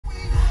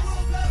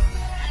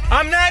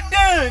I'm not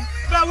done,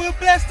 but I will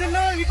bless the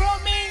Lord. You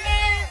brought me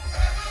in.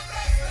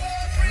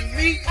 Bring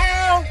me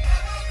out.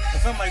 Or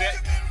something like that.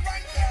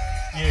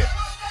 Yeah.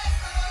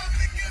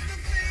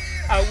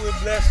 I will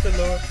bless the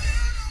Lord.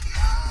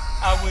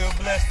 I will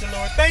bless the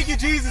Lord. Thank you,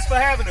 Jesus, for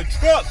having a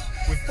truck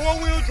with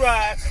four-wheel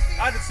drive.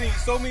 I've seen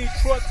so many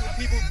trucks and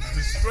people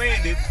just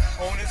stranded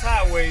on this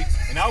highway,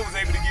 and I was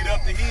able to get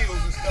up the hills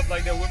and stuff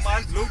like that with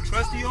my little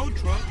trusty old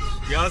truck.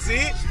 Y'all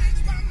see it?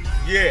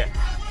 Yeah.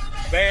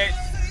 Bad.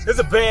 It's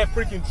a bad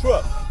freaking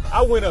truck.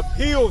 I went up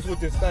hills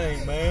with this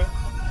thing, man.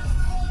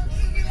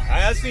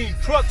 I seen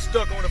trucks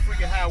stuck on the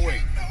freaking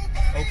highway.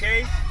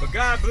 Okay? But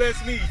God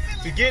bless me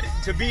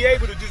to be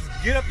able to just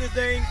get up this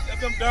thing, up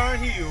them darn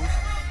hills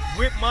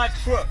with my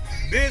truck.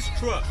 This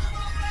truck.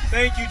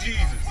 Thank you,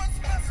 Jesus.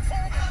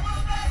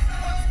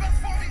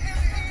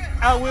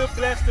 I will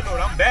bless the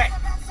Lord. I'm back.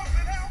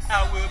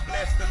 I will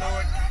bless the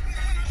Lord.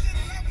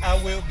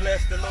 I will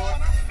bless the Lord.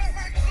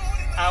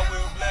 I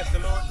will bless the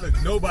Lord.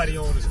 Look, nobody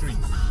on the street.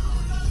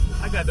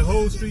 I got the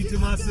whole street to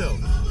myself.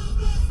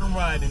 I'm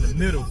riding in the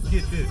middle.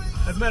 Get this.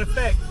 As a matter of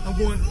fact, I'm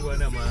going, well,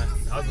 never mind.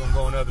 I was going to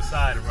go on the other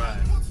side and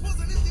ride.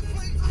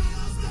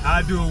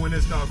 I do it when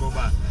this car go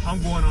by.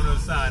 I'm going on the other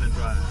side and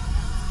drive.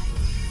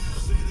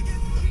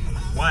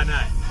 Why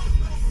not?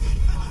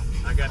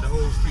 I got the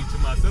whole street to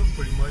myself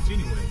pretty much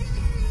anyway.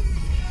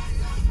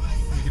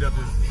 Let me get up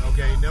this.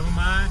 Okay, never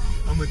mind.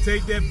 I'm going to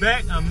take that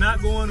back. I'm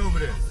not going over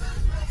there.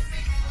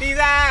 Peace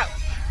out.